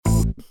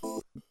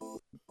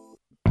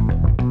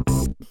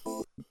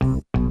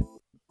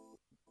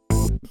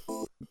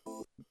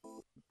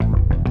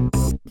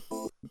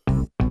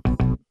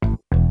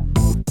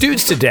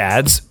Dudes to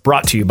Dads,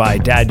 brought to you by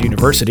Dad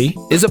University,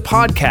 is a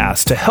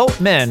podcast to help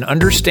men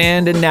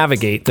understand and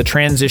navigate the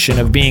transition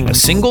of being a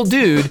single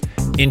dude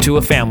into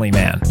a family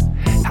man.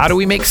 How do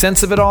we make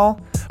sense of it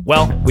all?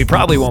 Well, we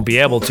probably won't be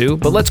able to,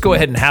 but let's go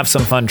ahead and have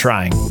some fun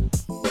trying.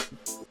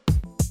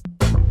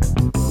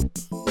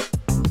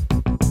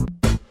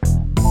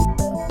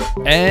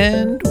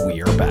 And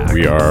we are back.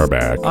 We are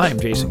back. I'm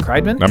Jason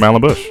Kreidman. I'm Alan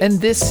Bush.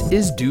 And this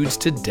is Dudes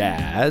to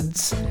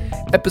Dads,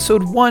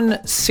 episode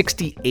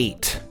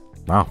 168.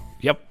 Wow.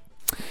 Yep.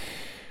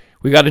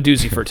 We got a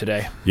doozy for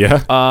today.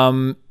 Yeah.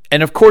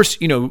 And of course,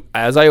 you know,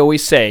 as I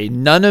always say,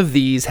 none of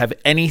these have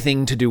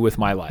anything to do with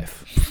my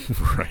life.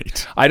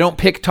 Right. I don't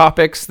pick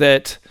topics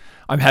that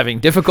I'm having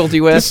difficulty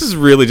with. This is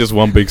really just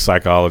one big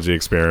psychology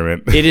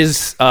experiment. It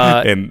is.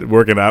 And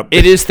working out.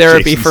 It is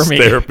therapy for me.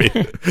 Therapy.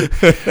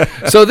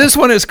 So this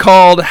one is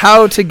called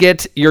How to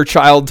Get Your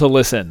Child to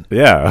Listen.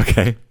 Yeah.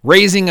 Okay.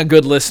 Raising a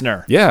Good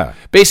Listener. Yeah.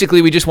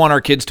 Basically, we just want our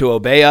kids to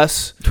obey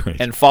us Right.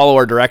 and follow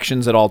our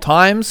directions at all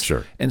times.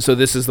 Sure. And so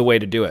this is the way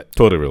to do it.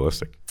 Totally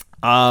realistic.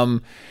 No,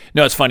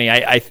 it's funny.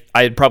 I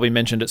had probably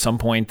mentioned at some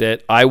point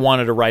that I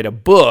wanted to write a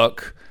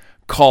book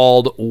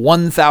called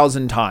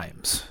 1,000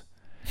 Times.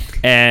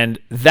 And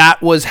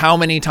that was how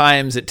many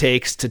times it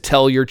takes to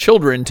tell your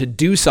children to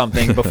do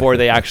something before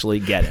they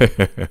actually get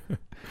it.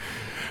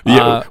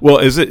 Yeah.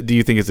 Well, do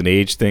you think it's an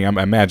age thing? I'm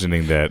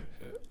imagining that.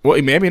 Well,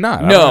 maybe not.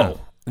 I don't know. No.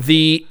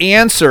 The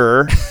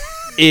answer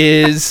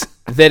is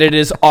that it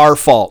is our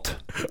fault.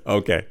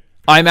 Okay.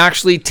 I'm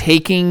actually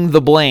taking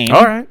the blame.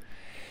 All right.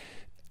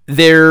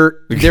 There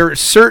are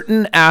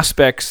certain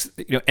aspects,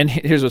 you know, and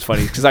here's what's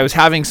funny, because I was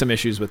having some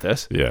issues with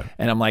this. Yeah.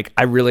 And I'm like,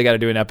 I really got to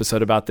do an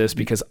episode about this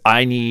because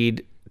I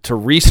need to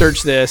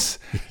research this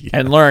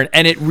and learn.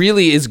 And it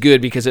really is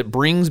good because it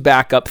brings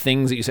back up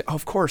things that you say, oh,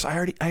 of course,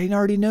 I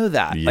already know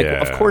that. Like,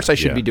 of course I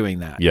should be doing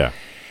that. Yeah.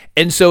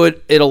 And so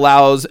it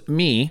allows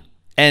me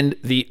and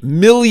the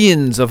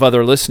millions of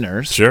other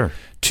listeners Sure.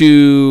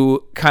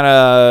 to kind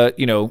of,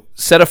 you know,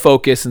 set a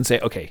focus and say,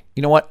 okay,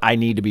 you know what? I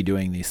need to be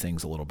doing these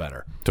things a little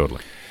better.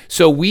 Totally.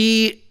 So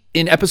we,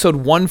 in episode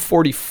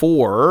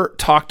 144,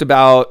 talked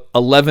about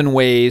 11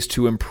 ways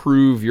to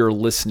improve your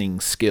listening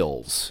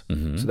skills.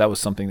 Mm-hmm. So that was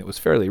something that was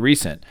fairly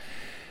recent.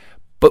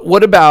 But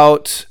what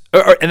about,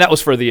 and that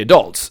was for the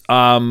adults.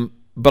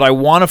 But I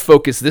want to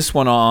focus this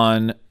one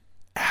on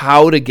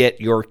how to get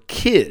your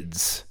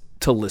kids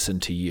to listen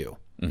to you.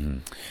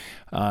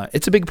 Mm-hmm.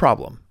 It's a big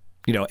problem.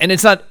 You know, and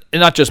it's not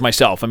just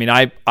myself. I mean,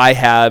 I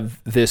have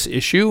this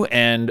issue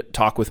and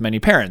talk with many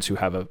parents who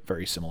have a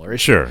very similar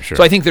issue. Sure.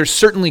 So I think there's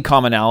certainly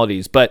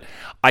commonalities, but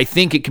I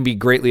think it can be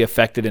greatly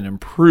affected and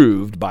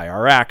improved by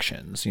our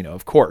actions. You know,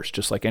 of course,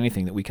 just like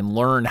anything, that we can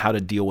learn how to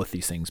deal with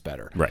these things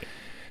better. Right.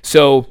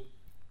 So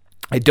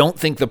I don't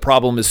think the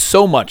problem is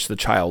so much the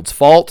child's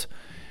fault.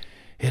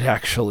 It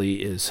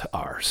actually is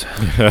ours,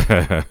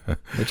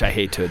 which I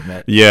hate to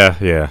admit.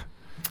 Yeah.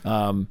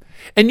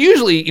 And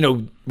usually, you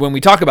know, when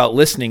we talk about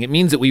listening, it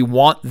means that we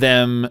want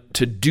them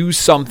to do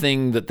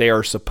something that they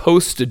are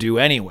supposed to do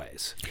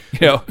anyways.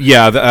 You know?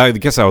 Yeah, I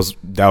guess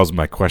that was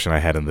my question I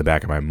had in the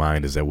back of my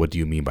mind, is that what do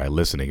you mean by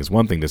listening? It's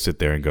one thing to sit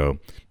there and go,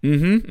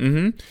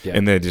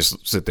 and then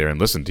just sit there and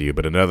listen to you,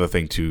 but another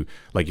thing to,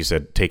 like you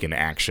said, take an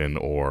action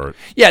or...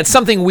 Yeah, it's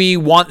something we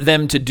want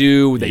them to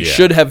do, they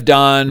should have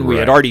done, we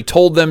had already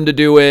told them to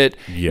do it,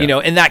 you know,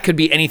 and that could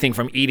be anything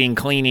from eating,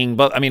 cleaning,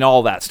 but I mean,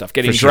 all that stuff,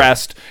 getting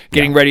dressed,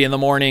 getting ready in the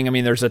morning. I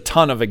mean, there's a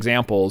ton of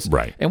examples,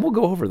 and we'll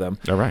go over them.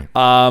 All right.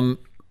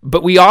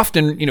 But we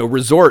often, you know,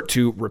 resort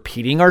to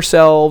repeating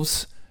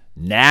ourselves,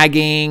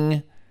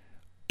 nagging,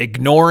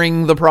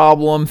 ignoring the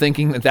problem,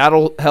 thinking that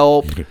that'll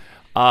help.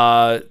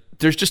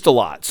 There's just a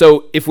lot.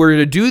 So if we're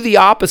to do the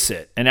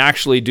opposite and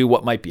actually do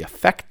what might be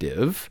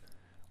effective,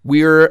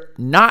 we're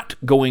not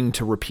going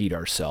to repeat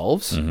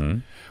ourselves. Mm-hmm.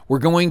 We're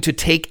going to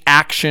take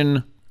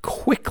action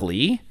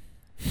quickly.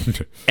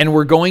 And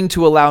we're going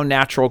to allow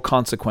natural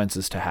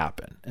consequences to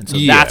happen. And so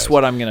that's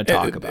what I'm going to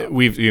talk about.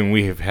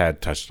 We have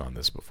had touched on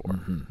this before.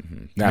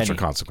 Mm-hmm. Natural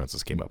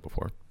consequences came up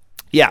before.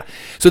 Yeah.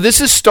 So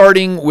this is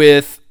starting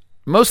with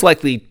most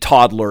likely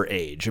toddler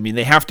age. I mean,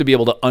 they have to be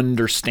able to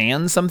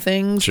understand some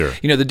things. Sure.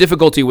 You know, the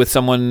difficulty with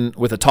someone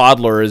with a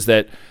toddler is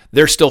that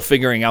they're still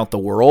figuring out the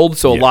world.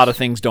 So a lot of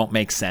things don't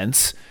make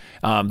sense.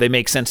 They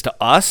make sense to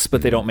us,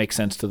 but they don't make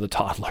sense to the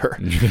toddler.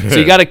 So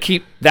you got to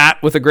keep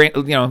that with a grain,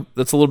 you know,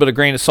 that's a little bit of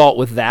grain of salt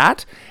with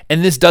that.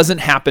 And this doesn't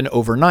happen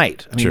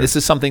overnight. I mean, this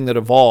is something that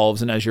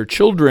evolves. And as your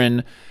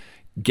children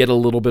get a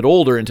little bit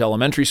older into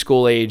elementary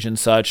school age and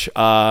such,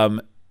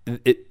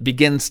 it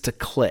begins to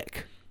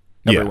click.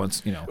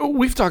 Everyone's, you know.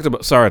 We've talked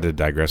about, sorry to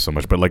digress so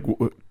much, but like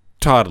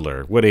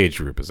toddler, what age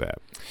group is that?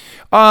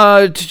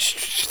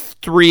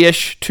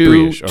 3-ish,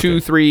 2,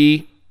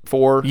 3,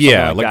 4.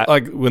 Yeah,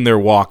 like when they're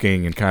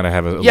walking and kind of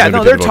have a they're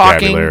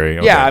talking. vocabulary.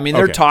 Okay. Yeah, I mean,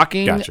 they're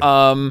talking.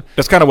 Gotcha.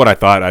 That's kind of what I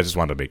thought. I just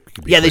wanted to make.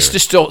 They just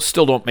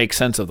still don't make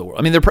sense of the world.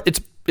 I mean,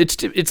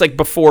 it's like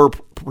before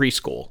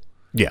preschool.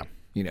 Yeah.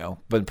 You know,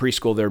 but in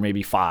preschool they're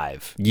maybe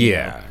 5.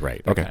 Yeah,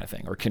 right. That kind of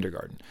thing, or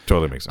kindergarten.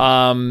 Totally makes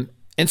sense.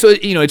 And so,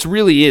 it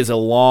really is a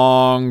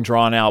long,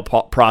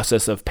 drawn-out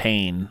process of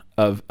pain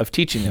of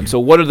teaching them. So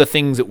what are the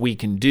things that we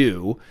can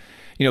do?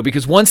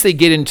 Because once they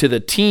get into the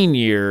teen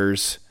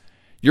years,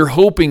 you're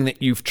hoping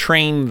that you've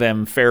trained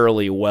them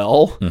fairly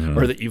well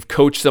or that you've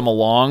coached them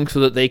along so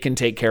that they can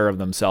take care of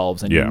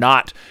themselves and you're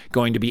not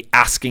going to be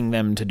asking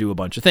them to do a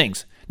bunch of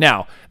things.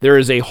 Now, there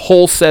is a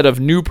whole set of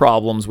new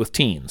problems with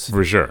teens.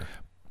 For sure.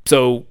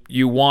 So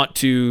you want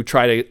to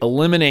try to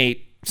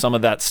eliminate some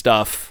of that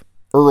stuff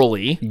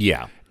early.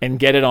 Yeah. And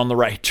get it on the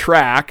right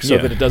track so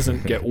that it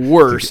doesn't get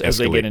worse as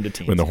they get into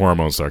teens. When the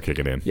hormones start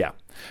kicking in. Yeah.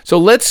 So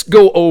let's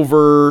go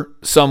over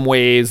some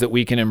ways that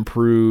we can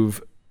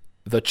improve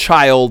the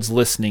child's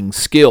listening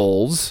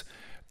skills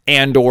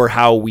and or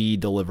how we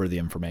deliver the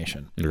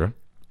information. Okay.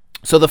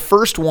 So the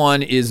first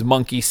one is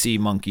monkey see,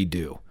 monkey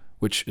do,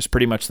 which is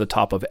pretty much the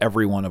top of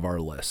every one of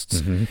our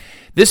lists.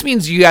 This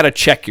means you got to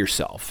check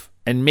yourself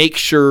and make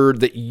sure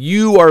that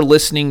you are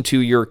listening to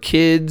your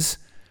kids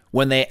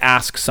when they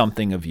ask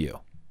something of you.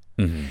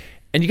 And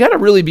you got to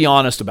really be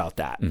honest about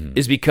that,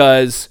 is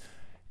because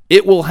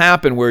it will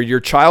happen where your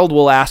child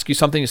will ask you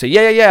something, you say,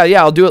 yeah,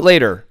 I'll do it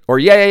later. Or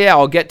yeah,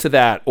 I'll get to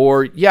that.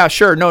 Or yeah,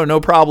 sure, no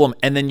problem.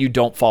 And then you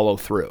don't follow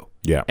through.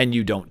 Yeah. And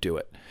you don't do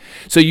it.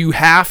 So you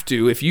have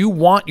to, if you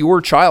want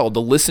your child to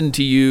listen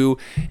to you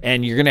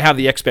and you're going to have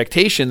the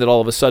expectation that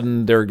all of a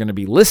sudden they're going to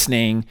be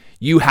listening,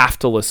 you have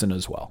to listen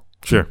as well.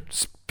 Sure.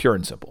 It's pure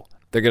and simple.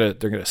 They're going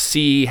to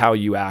see how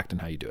you act and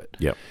how you do it.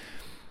 Yep.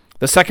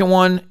 The second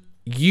one,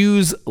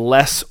 use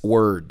less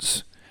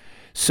words.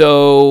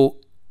 So,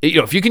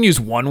 if you can use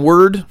one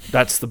word,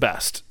 that's the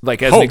best.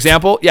 Like as an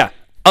example,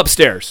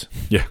 upstairs.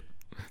 Yeah.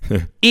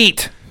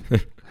 Eat.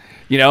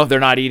 They're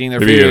not eating their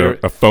Maybe food.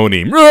 a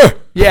phoneme.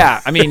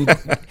 Yeah, I mean,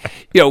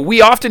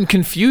 we often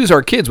confuse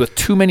our kids with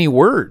too many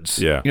words.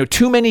 Yeah.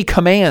 Too many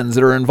commands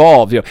that are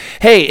involved.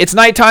 Hey, it's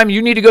nighttime.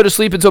 You need to go to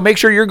sleep, and so make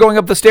sure you're going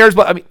up the stairs.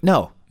 But I mean,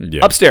 no,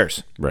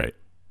 upstairs. Right.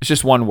 It's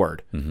just one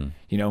word,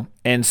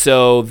 and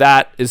so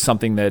that is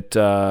something that,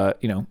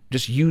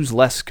 just use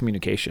less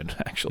communication,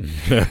 actually.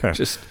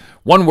 Just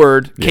one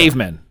word,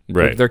 cavemen.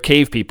 Right. They're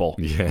cave people.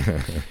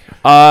 Yeah.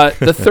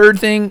 The third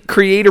thing,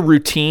 create a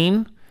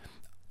routine.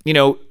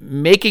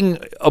 Making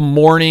a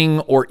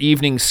morning or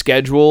evening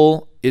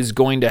schedule is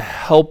going to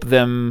help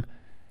them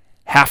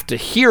have to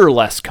hear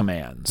less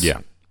commands.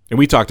 Yeah. And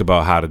we talked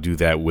about how to do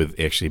that with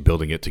actually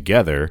building it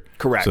together.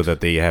 Correct. So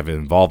that they have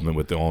involvement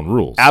with their own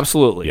rules.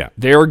 Absolutely. Yeah.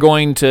 They're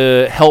going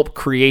to help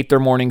create their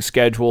morning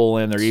schedule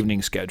and their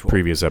evening schedule.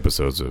 Previous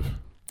episodes of...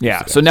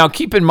 Yeah. So now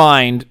keep in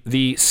mind,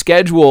 the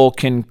schedule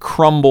can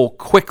crumble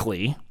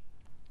quickly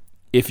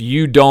if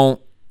you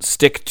don't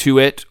stick to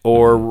it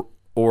or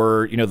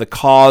the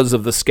cause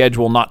of the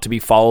schedule not to be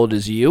followed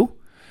is you.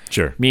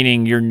 Sure.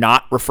 Meaning you're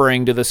not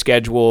referring to the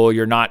schedule,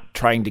 you're not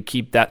trying to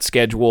keep that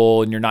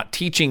schedule, and you're not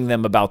teaching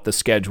them about the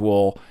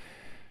schedule.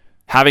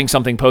 Having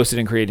something posted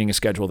and creating a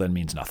schedule then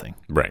means nothing.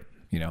 Right.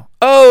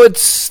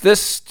 It's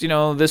this,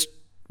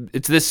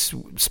 it's this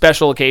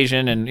special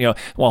occasion, and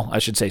I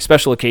should say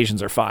special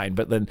occasions are fine,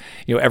 but then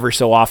every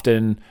so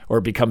often, or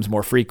it becomes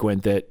more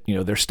frequent that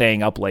they're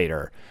staying up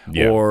later,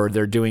 or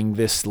they're doing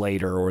this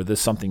later, or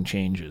this something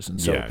changes,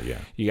 and so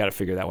you got to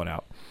figure that one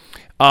out.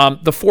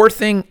 The fourth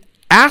thing,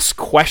 ask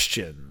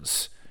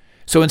questions.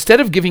 So instead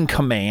of giving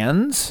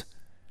commands,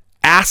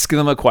 ask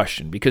them a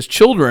question, because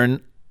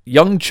children,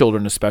 young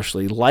children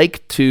especially,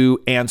 like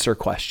to answer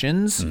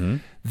questions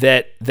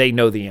that they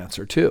know the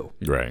answer to.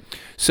 Right.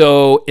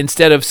 So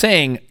instead of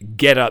saying,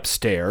 get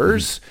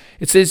upstairs,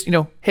 it says,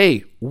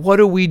 hey, what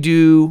do we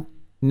do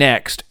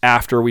next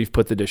after we've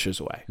put the dishes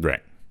away?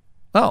 Right.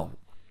 Oh,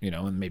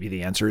 and maybe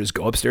the answer is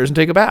go upstairs and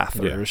take a bath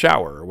or a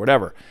shower or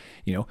whatever,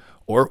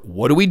 or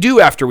what do we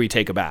do after we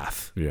take a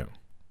bath? Yeah.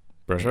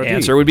 Brush The our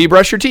answer teeth. would be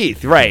brush your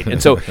teeth. Right.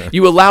 And so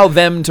you allow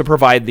them to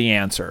provide the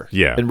answer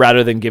and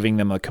rather than giving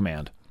them a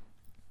command.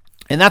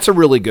 And that's a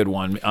really good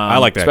one. I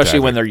like that,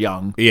 especially when they're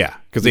young. Yeah,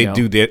 because they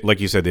do, like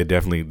you said,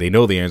 they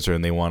know the answer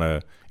and they want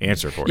to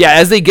answer for it. Yeah,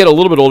 as they get a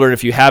little bit older, and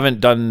if you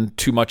haven't done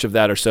too much of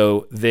that or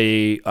so,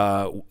 they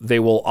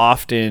will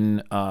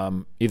often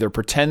either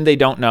pretend they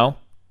don't know.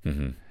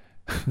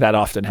 That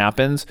often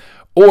happens,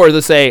 or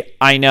they'll say,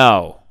 "I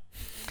know."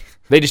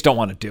 They just don't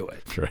want to do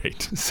it. Right.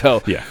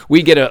 So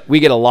we get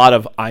a lot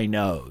of I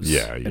knows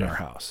in our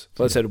house.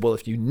 So I said, well,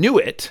 if you knew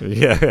it,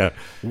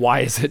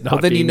 why is it not?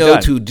 Well, then being you know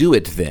done? to do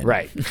it then.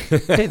 Right.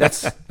 Hey,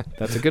 that's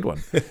a good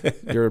one.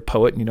 You're a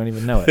poet and you don't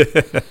even know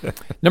it.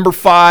 Number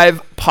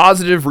 5,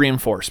 positive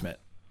reinforcement.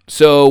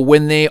 So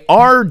when they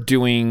are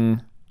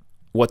doing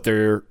what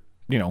they're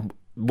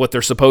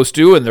supposed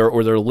to, and they're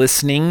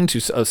listening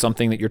to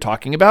something that you're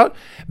talking about,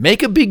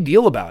 make a big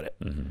deal about it.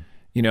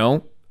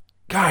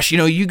 Gosh,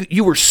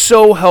 you were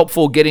so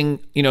helpful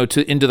getting,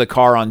 into the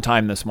car on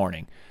time this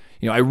morning.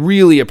 I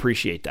really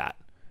appreciate that.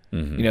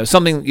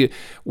 Something,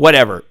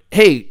 whatever.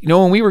 Hey,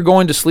 when we were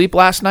going to sleep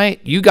last night,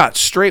 you went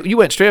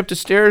straight up the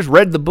stairs,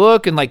 read the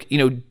book, and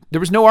there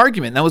was no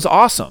argument. That was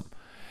awesome.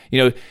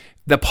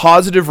 The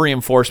positive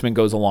reinforcement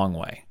goes a long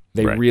way.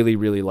 They really,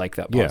 really like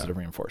that positive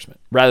reinforcement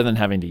rather than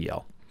having to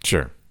yell.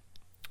 Sure.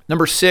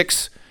 Number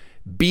 6,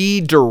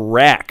 Be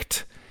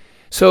direct.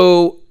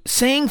 So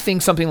saying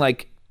something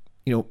like,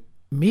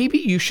 maybe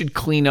you should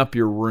clean up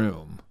your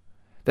room.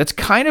 That's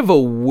kind of a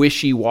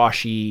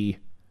wishy-washy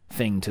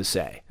thing to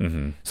say.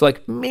 It's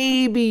like,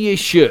 maybe you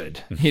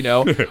should,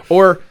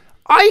 or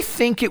I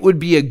think it would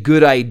be a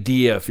good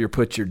idea if you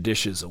put your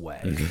dishes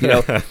away.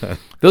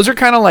 Those are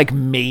kind of like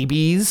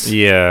maybes.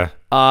 Yeah.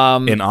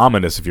 And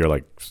ominous if you're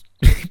like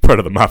part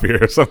of the mafia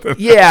or something.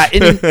 Yeah.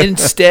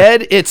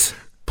 Instead, it's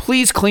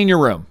please clean your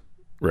room.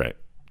 Right.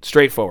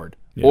 Straightforward.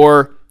 Yeah.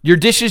 Or your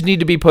dishes need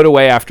to be put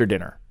away after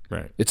dinner.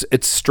 Right.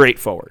 It's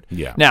straightforward.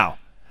 Yeah. Now,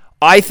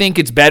 I think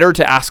it's better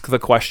to ask the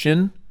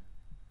question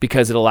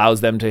because it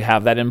allows them to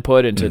have that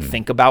input and to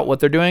think about what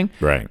they're doing.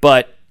 Right.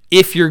 But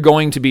if you're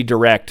going to be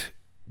direct,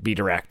 be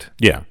direct.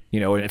 Yeah.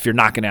 If you're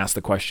not going to ask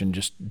the question,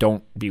 just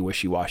don't be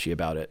wishy-washy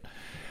about it.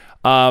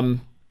 Number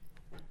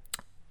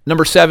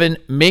 7,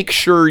 make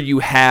sure you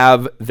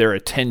have their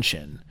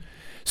attention.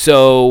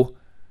 So,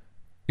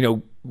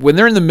 when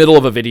they're in the middle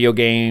of a video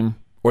game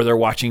or they're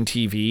watching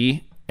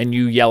TV and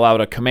you yell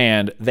out a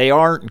command, they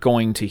aren't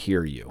going to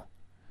hear you.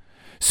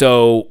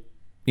 So,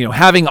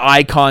 having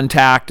eye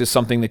contact is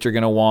something that you're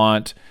going to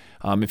want.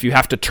 If you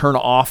have to turn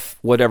off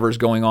whatever's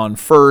going on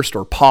first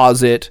or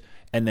pause it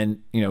and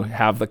then,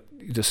 have the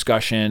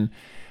discussion,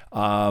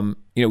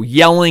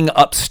 yelling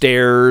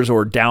upstairs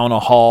or down a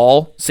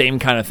hall, same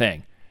kind of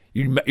thing.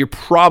 You're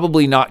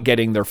probably not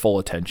getting their full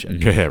attention.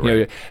 Yeah,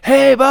 right.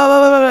 Hey, blah,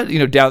 blah, blah,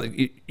 blah,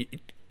 down.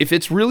 If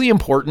it's really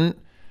important,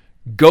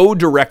 go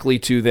directly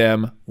to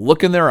them,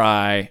 look in their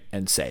eye,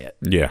 and say it.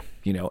 Yeah.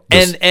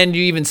 And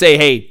you even say,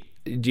 hey,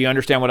 do you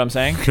understand what I'm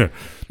saying?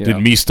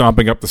 Did me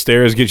stomping up the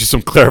stairs get you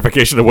some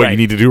clarification of what you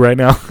need to do right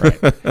now?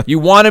 Right. You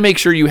want to make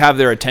sure you have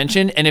their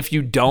attention, and if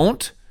you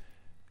don't,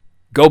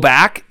 go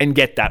back and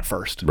get that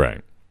first.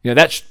 Right.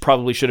 That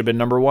probably should have been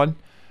number 1.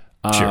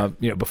 Sure.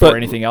 Before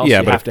anything else, you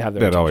have to have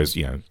their that attention. Always,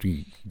 you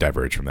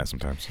diverge from that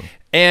sometimes. So.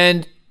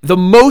 And the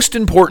most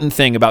important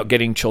thing about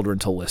getting children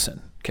to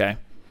listen, okay?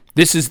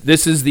 This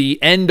is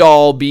the end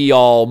all be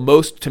all.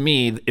 Most to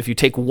me, if you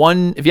have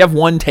one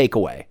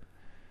takeaway,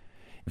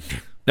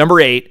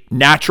 number 8,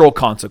 natural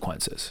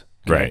consequences.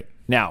 Okay? Right.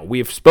 Now we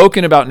have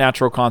spoken about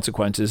natural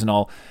consequences, and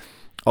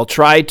I'll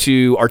try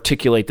to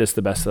articulate this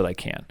the best that I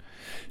can.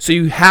 So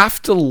you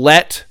have to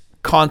let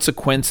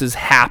consequences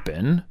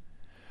happen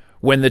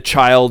when the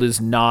child is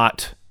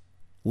not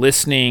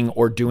listening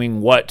or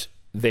doing what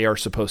they are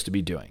supposed to be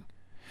doing.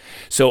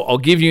 So I'll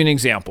give you an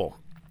example.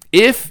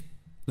 If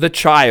the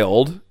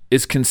child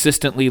is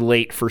consistently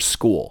late for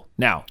school,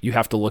 now you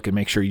have to look and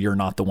make sure you're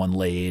not the one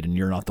late and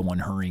you're not the one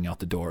hurrying out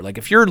the door. Like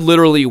if you're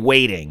literally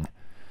waiting,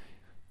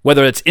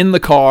 whether it's in the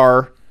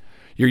car,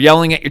 you're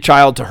yelling at your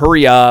child to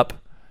hurry up,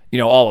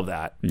 all of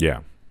that.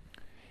 Yeah.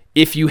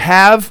 If you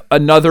have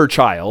another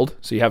child,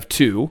 so you have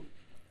 2,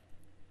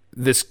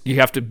 you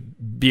have to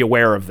be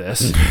aware of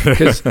this.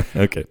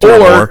 Okay.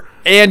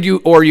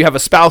 Or you have a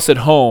spouse at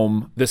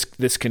home,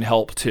 this can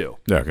help too.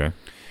 Okay.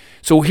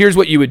 So here's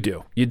what you would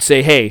do. You'd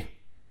say, hey,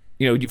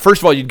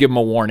 first of all, you'd give them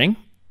a warning,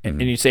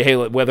 and you'd say, hey,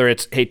 whether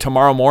it's, hey,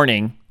 tomorrow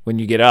morning when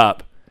you get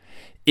up,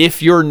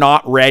 if you're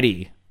not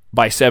ready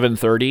by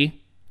 7:30,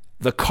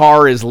 the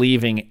car is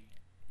leaving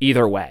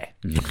either way.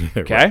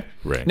 Okay?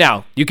 Right.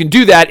 Now, you can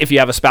do that if you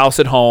have a spouse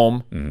at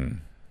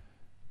home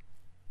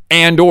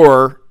and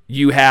or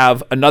you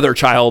have another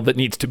child that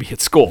needs to be at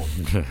school,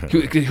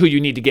 who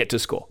you need to get to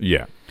school.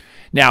 Yeah.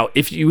 Now,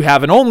 if you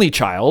have an only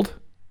child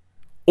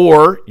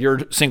or you're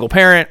a single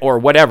parent or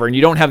whatever, and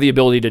you don't have the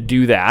ability to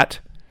do that,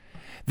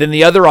 then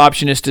the other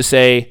option is to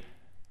say,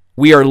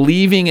 we are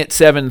leaving at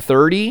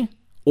 7:30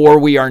 or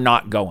we are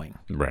not going.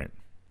 Right.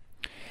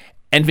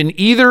 And in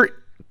either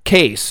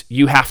case,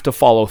 you have to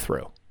follow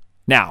through.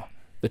 Now,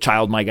 the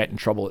child might get in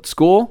trouble at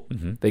school.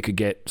 They could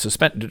get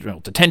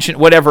suspended, detention,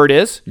 whatever it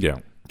is. Yeah.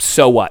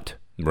 So what?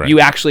 Right. You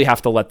actually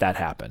have to let that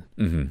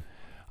happen.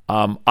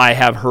 I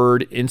have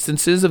heard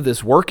instances of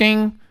this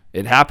working,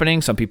 it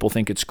happening. Some people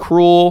think it's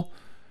cruel.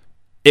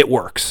 It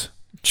works.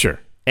 Sure.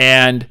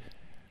 And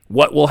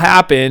what will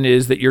happen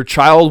is that your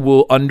child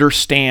will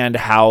understand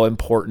how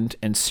important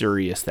and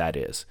serious that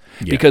is.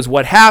 Yeah. Because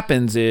what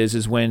happens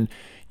is when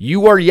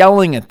you are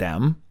yelling at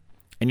them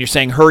and you're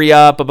saying, hurry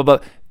up, blah, blah, blah,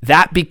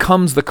 that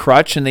becomes the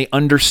crutch, and they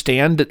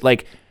understand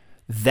that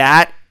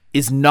that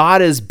is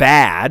not as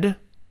bad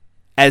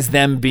as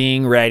them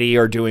being ready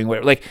or doing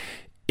whatever.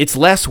 It's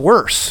less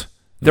worse.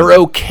 They're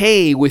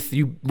okay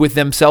with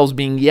themselves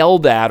being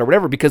yelled at or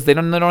whatever because they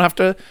don't have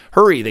to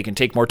hurry. They can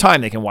take more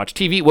time. They can watch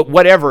TV,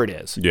 whatever it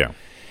is. Yeah.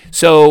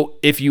 So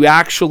if you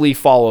actually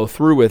follow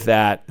through with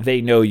that, they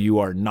know you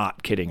are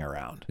not kidding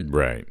around.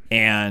 Right.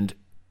 And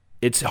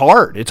it's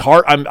hard. It's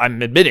hard.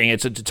 I'm admitting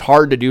it's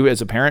hard to do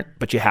as a parent,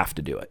 but you have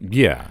to do it.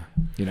 Yeah.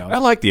 I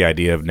like the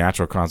idea of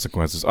natural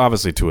consequences.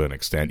 Obviously, to an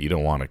extent, you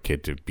don't want a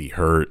kid to be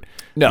hurt.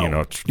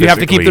 No, you have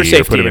to keep their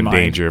safety put them in mind.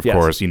 danger, of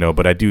course.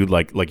 But I do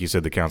like you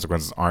said, the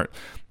consequences aren't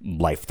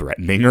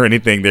life-threatening or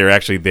anything. They're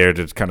actually there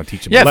to kind of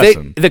teach them a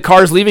lesson. The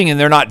car's leaving and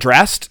they're not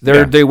dressed.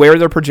 They wear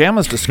their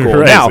pajamas to school.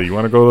 Right, now, so you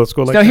want to go to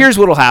school like now that? Here's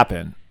what will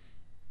happen.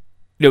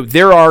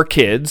 There are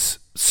kids.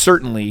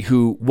 certainly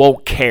who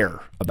won't care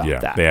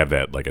about that. They have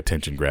that like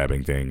attention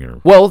grabbing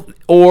thing,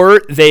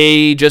 or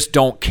they just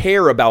don't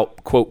care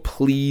about, quote,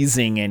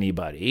 pleasing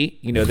anybody.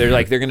 They're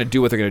like, they're going to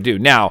do what they're going to do.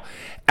 Now,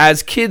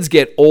 as kids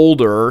get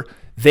older,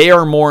 they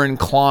are more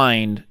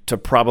inclined to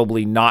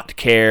probably not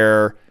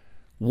care,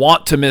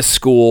 want to miss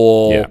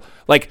school.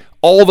 Like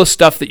all the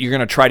stuff that you're going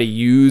to try to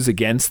use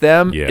against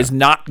them is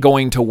not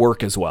going to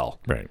work as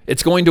well. Right.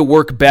 It's going to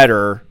work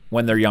better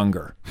when they're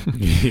younger.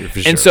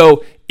 And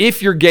so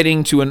if you're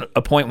getting to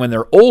a point when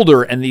they're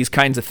older and these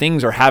kinds of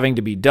things are having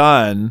to be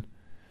done,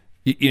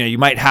 you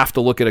might have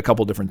to look at a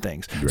couple different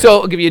things. Right. So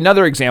I'll give you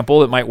another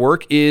example that might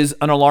work is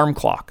an alarm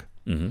clock.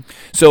 Mm-hmm.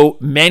 So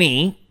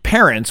many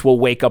parents will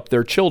wake up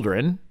their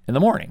children in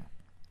the morning.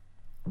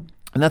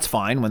 And that's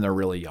fine when they're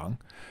really young.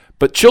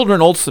 But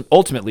children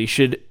ultimately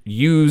should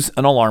use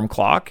an alarm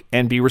clock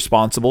and be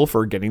responsible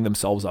for getting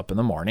themselves up in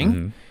the morning.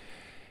 Mm-hmm.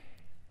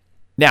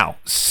 Now,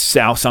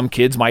 some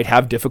kids might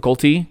have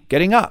difficulty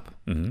getting up.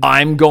 Mm-hmm.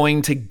 I'm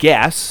going to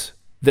guess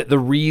that the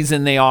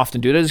reason they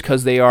often do it is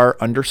because they are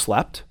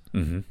underslept.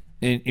 Mm-hmm.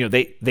 And,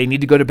 they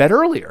need to go to bed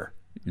earlier.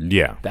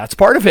 Yeah. That's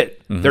part of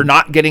it. Mm-hmm. They're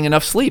not getting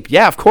enough sleep.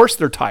 Yeah, of course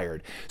they're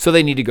tired. So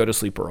they need to go to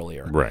sleep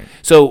earlier. Right.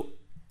 So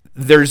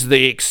there's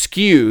the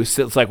excuse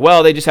that's like,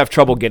 well, they just have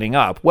trouble getting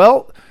up.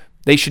 Well,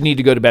 they should need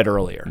to go to bed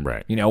earlier.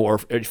 Right. Or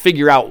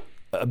figure out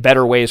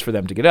better ways for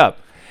them to get up.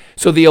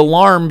 So the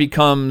alarm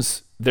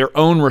becomes their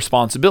own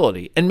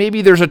responsibility. And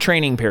maybe there's a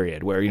training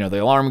period where,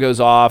 the alarm goes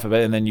off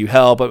and then you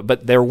help,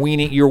 but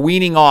you're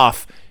weaning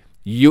off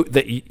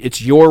it's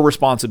your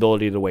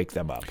responsibility to wake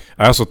them up.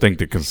 I also think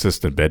that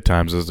consistent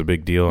bedtimes is a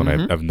big deal. And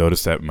mm-hmm. I've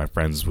noticed that my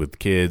friends with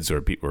kids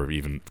or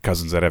even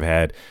cousins that I've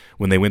had,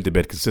 when they went to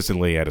bed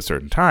consistently at a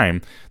certain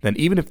time, then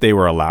even if they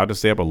were allowed to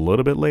stay up a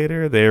little bit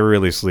later, they're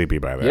really sleepy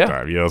by that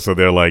time. So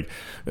they're like,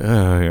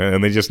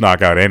 and they just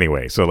knock out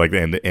anyway. So like,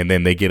 and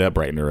then they get up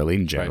bright and early,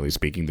 and generally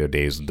speaking, their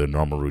day's the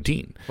normal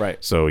routine. Right.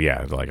 So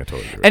yeah, like I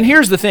told you. And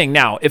here's the thing.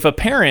 Now, if a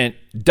parent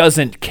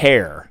doesn't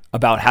care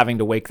about having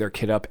to wake their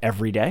kid up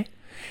every day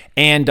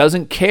and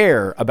doesn't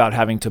care about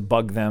having to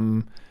bug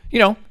them,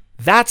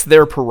 that's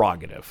their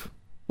prerogative.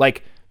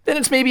 Like, then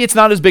it's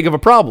not as big of a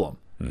problem.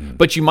 Mm-hmm.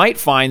 But you might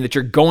find that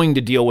you're going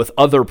to deal with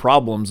other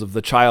problems of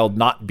the child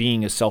not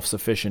being as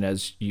self-sufficient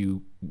as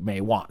you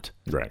may want.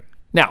 Right.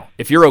 Now,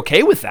 if you're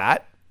okay with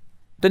that,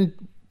 then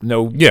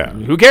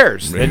who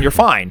cares? Then you're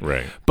fine.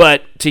 Right.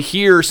 But to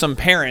hear some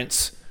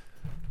parents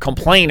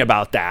complain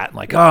about that,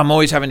 like, I'm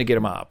always having to get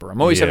them up, or I'm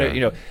always having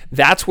to,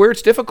 that's where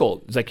it's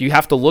difficult. It's like you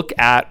have to look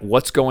at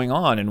what's going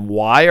on and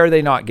why are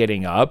they not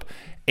getting up,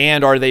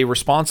 and are they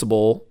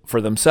responsible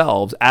for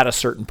themselves at a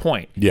certain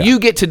point? Yeah. You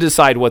get to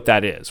decide what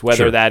that is,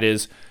 whether that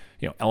is,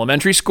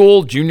 elementary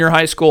school, junior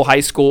high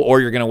school, or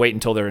you're going to wait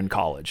until they're in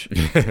college.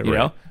 Right.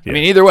 Yeah. I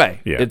mean, either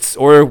way,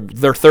 or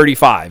they're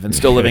 35 and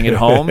still living at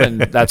home, and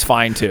that's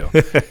fine too.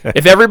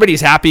 If everybody's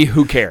happy,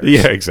 who cares?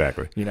 Yeah,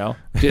 exactly.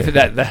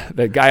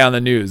 That guy on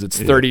the news, it's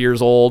 30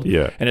 years old,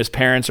 and his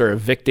parents are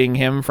evicting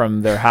him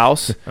from their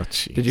house. Oh,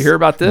 geez. Did you hear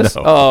about this?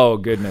 No. Oh,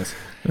 goodness.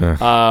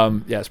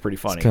 It's pretty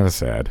funny. It's kind of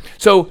sad.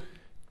 So,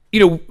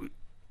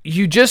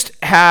 you just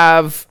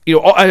have,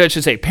 I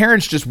should say,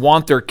 parents just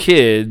want their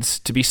kids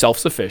to be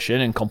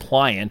self-sufficient and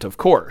compliant, of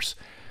course.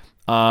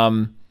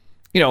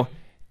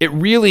 It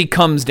really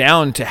comes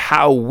down to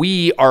how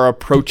we are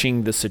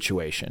approaching the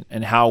situation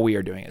and how we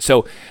are doing it.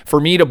 So for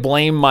me to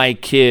blame my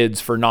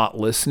kids for not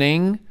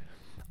listening,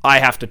 I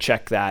have to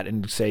check that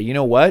and say, you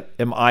know what?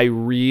 Am I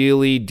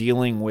really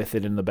dealing with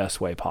it in the best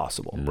way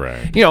possible?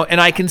 Right.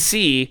 And I can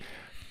see,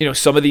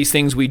 some of these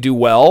things we do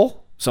well,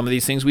 some of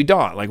these things we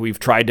don't. Like we've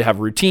tried to have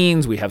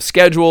routines, we have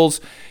schedules.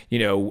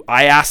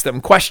 I ask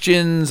them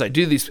questions. I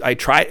do these. I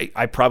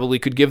probably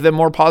could give them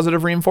more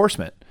positive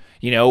reinforcement,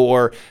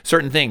 or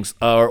certain things,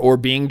 or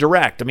being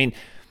direct. I mean,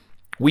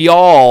 we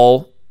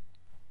all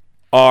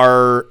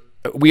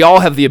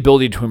have the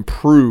ability to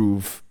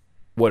improve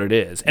what it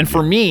is. And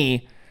for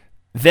me,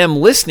 them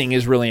listening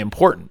is really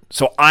important.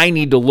 So I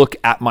need to look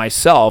at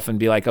myself and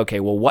be like, okay,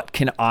 well, what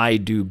can I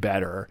do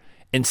better,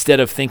 instead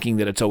of thinking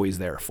that it's always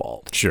their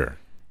fault? Sure.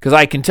 Because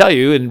I can tell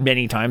you, and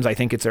many times I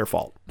think it's their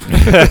fault.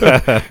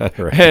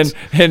 Right.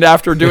 And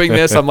after doing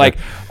this, I'm like,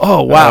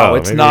 oh wow,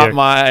 it's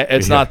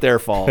not their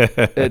fault.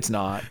 It's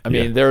not. I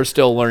mean, they're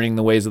still learning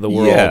the ways of the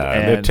world. Yeah,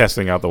 and they're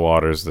testing out the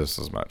waters just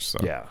as much. So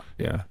yeah.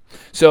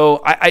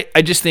 So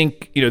I just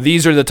think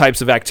these are the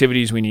types of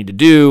activities we need to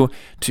do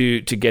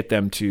to get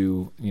them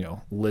to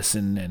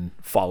listen and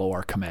follow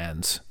our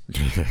commands.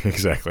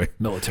 Exactly.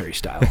 Military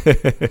style.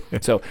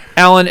 So,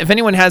 Alan, if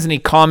anyone has any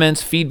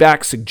comments,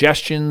 feedback,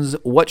 suggestions,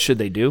 what should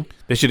they do?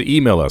 They should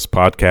email us,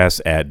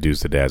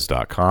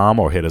 podcast@dudesToDads.com,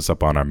 or hit us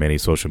up on our many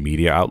social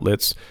media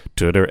outlets,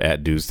 Twitter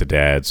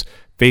 @DudesToDads,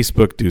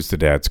 Facebook,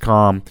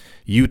 DudesToDads.com,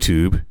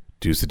 YouTube,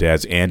 Dudes to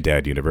Dads and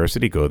Dad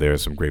University. Go there.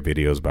 Some great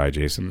videos by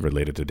Jason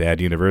related to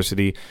Dad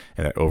University,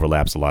 and that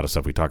overlaps a lot of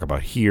stuff we talk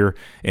about here.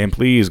 And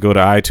please go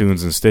to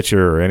iTunes and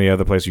Stitcher or any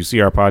other place you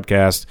see our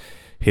podcast.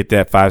 Hit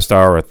that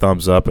 5-star or a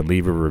thumbs up and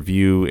leave a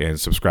review and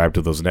subscribe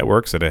to those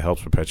networks, and it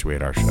helps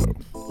perpetuate our show.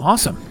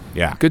 Awesome.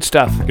 Yeah. Good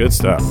stuff. Good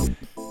stuff.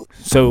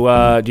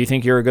 So do you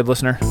think you're a good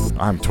listener?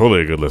 I'm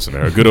totally a good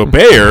listener. A good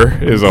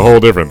obeyer is a whole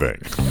different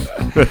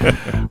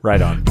thing.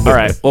 Right on. All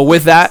right. Well,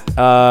 with that,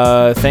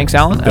 thanks,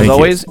 Alan, as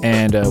always,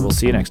 and we'll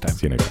see you next time.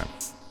 See you next time.